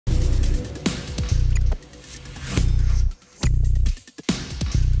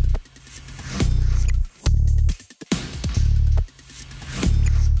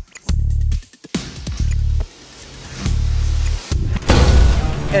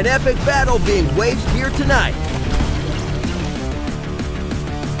An epic battle being waged here tonight.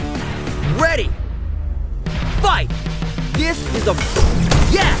 Ready! Fight! This is a...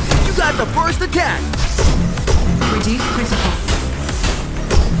 Yeah! You got the first attack! Reduce critical.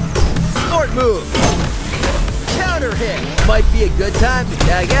 Smart move! Counter hit! Might be a good time to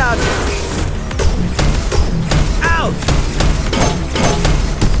tag out. Out!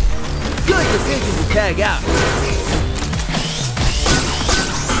 Good decision to tag out.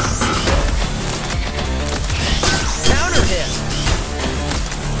 Counter hit!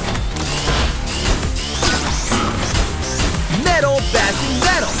 Metal bashing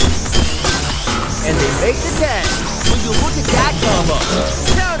metal! And they make the tag. Will you look at that combo?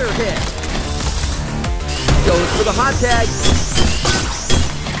 Counter hit! Goes for the hot tag.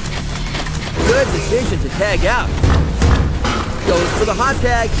 Good decision to tag out. Goes for the hot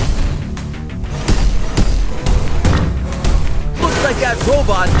tag. Looks like that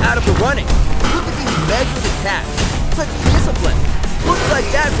robot's out of the running. Look at these measured attacks. Such discipline. Looks like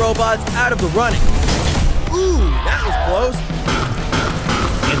that robot's out of the running. Ooh, that was close.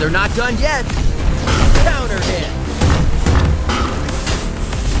 And they're not done yet. Counter hit.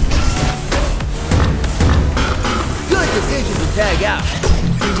 Good decision to tag out.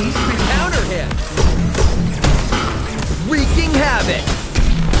 Counter hit. Wreaking havoc.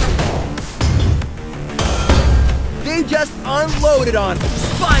 They just unloaded on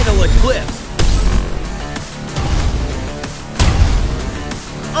Spinal Eclipse.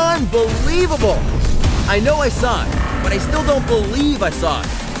 Unbelievable. I know I saw it, but I still don't believe I saw it.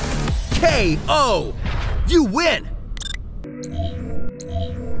 KO. You win.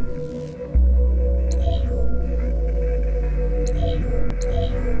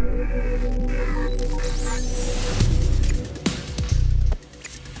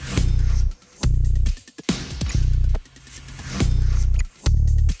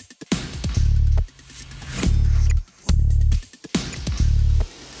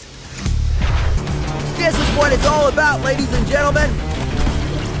 This is what it's all about, ladies and gentlemen.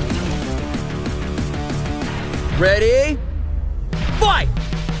 Ready? Fight!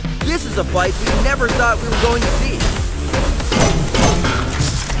 This is a fight we never thought we were going to see.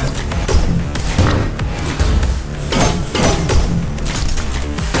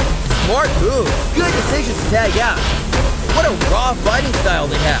 Smart move. Good decision to tag out. What a raw fighting style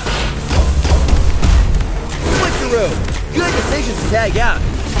they have. Switcheroo. Good decision to tag out.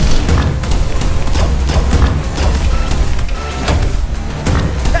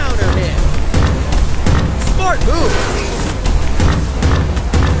 Counter hit. Smart move.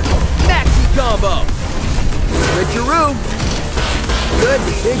 Maxi combo. Switcheroo. Good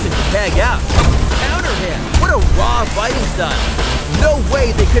decision to tag out. Counter hit. What a raw fighting style. No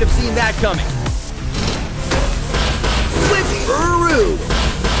way they could have seen that coming. Switcheroo.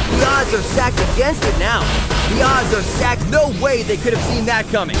 The odds are stacked against it now. The odds are stacked. No way they could have seen that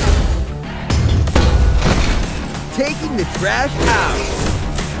coming. Taking the trash out.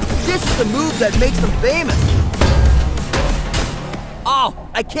 This is the move that makes them famous. Oh,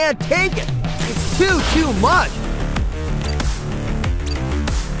 I can't take it. It's too much.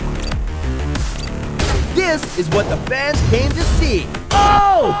 This is what the fans came to see.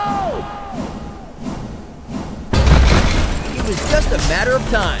 Oh! It was just a matter of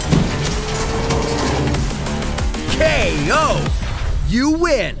time. KO! You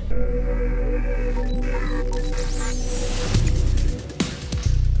win!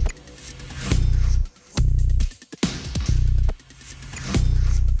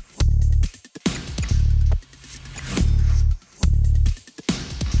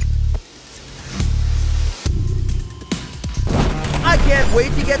 I can't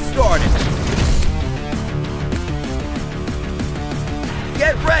wait to get started.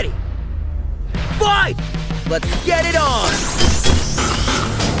 Get ready. Fight! Let's get it on.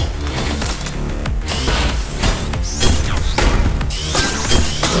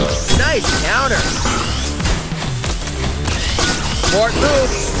 Nice counter. Smart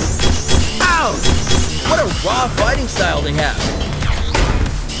move. Ouch! What a raw fighting style they have.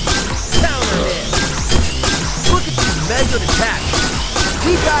 Counter hit. Look at these measured attacks.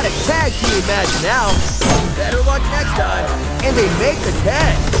 We got a tag team match now. Better luck next time. And they make the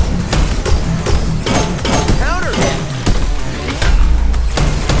tag. Counter hit.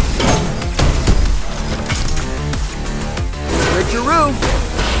 Switcheroo.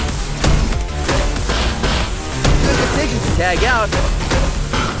 Good decision to tag out.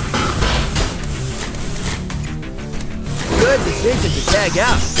 Good decision to tag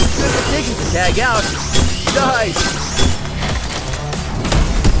out. Good decision to tag out. Nice.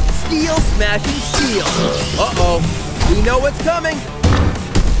 Steel smashing steel. Uh-oh. We know what's coming.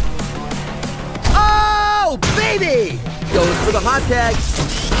 Goes for the hot tag.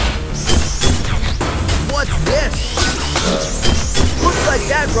 What's this? Looks like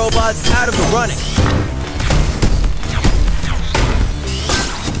that robot's out of the running.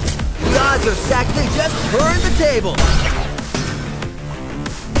 The odds are stacked, they just turned the table.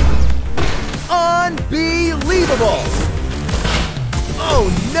 Unbelievable! Oh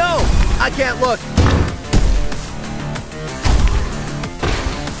no! I can't look.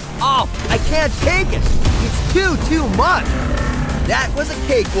 Oh, I can't take it. It's too much. That was a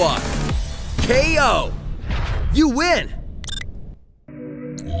cakewalk. KO. You win.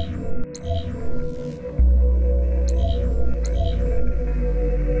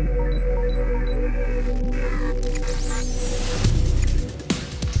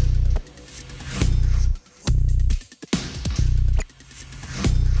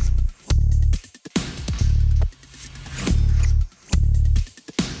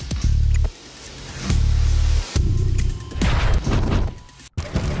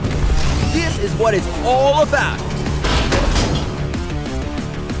 Is what it's all about.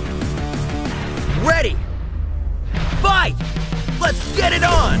 Ready? Fight! Let's get it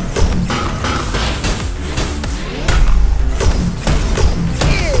on!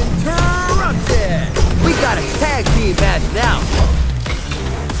 Interrupted! We got a tag team match now.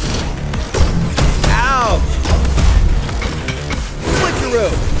 Ouch! Switcheroo!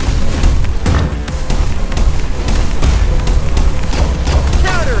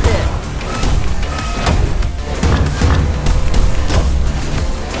 Counter hit!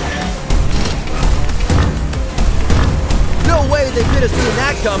 No way they could have seen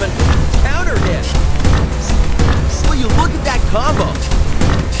that coming. Counter hit. Will you look at that combo?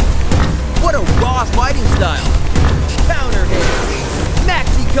 What a raw fighting style. Counter hit.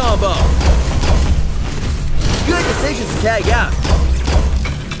 Maxi combo. Good decision to tag out.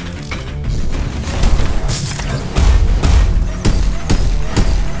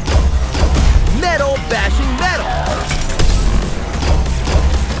 Metal bashing metal.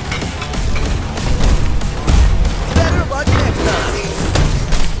 Luck next time.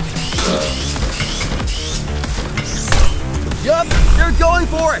 Yup, they're going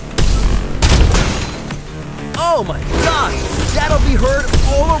for it. Oh my God, that'll be heard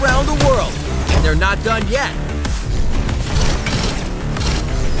all around the world. And they're not done yet.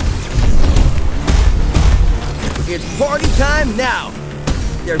 It's party time now.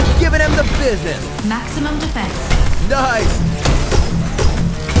 They're giving him the business. Maximum defense. Nice.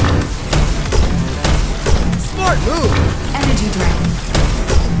 Smart move! Energy drain.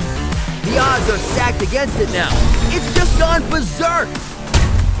 The odds are stacked against it now. It's just gone berserk!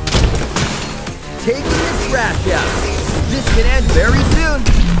 Taking the trash out. This can end very soon.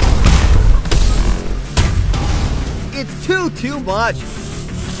 It's too much.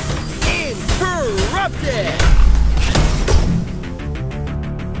 Interrupted!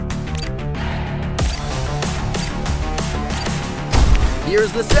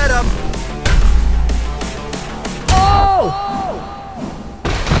 Here's the setup.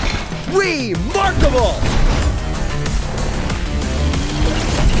 Remarkable!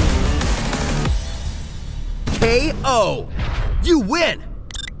 KO! You win!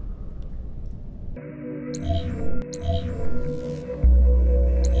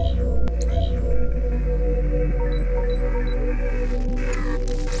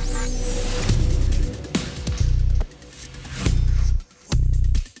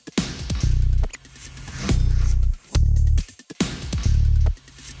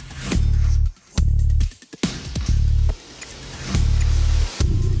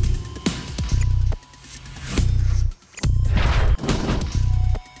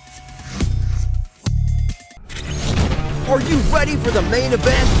 Are you ready for the main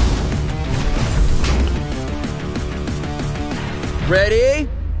event? Ready?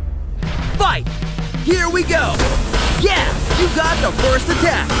 Fight! Here we go! Yeah! You got the first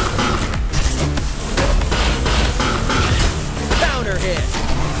attack! Counter hit!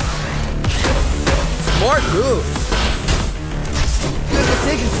 Smart move! Good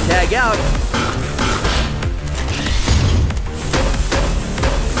decision to tag out!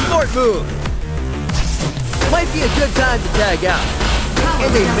 Smart move! Might be a good time to tag out.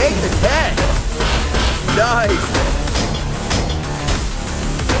 And they make the tag. Nice.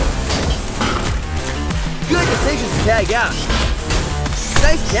 Good decision to tag out.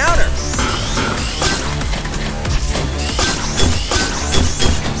 Nice counter.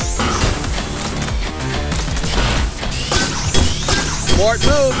 Smart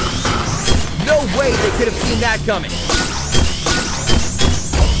move. No way they could have seen that coming.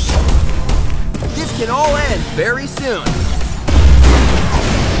 This can all end very soon.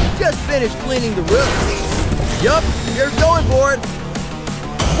 Just finished cleaning the room. Yup, you're going for it.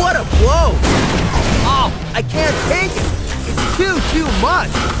 What a blow! Oh, I can't take it. It's too much.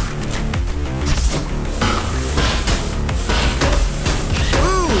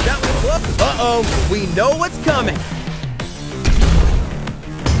 Ooh, that was close. Uh-oh, we know what's coming.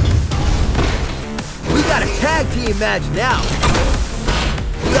 We got a tag team match now.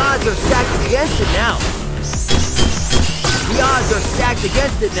 The odds are stacked against it now. The odds are stacked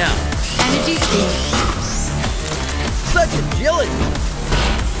against it now. Energy field. Such agility.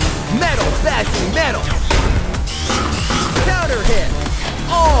 Metal bashing metal. Counter hit.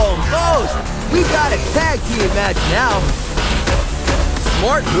 Almost. We got a tag team match now.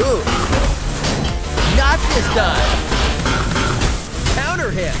 Smart move. Not this time.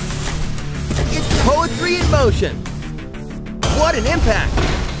 Counter hit. It's poetry in motion. What an impact.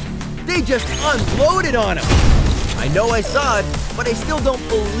 They just unloaded on him. I know I saw it, but I still don't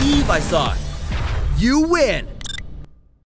believe I saw it. You win.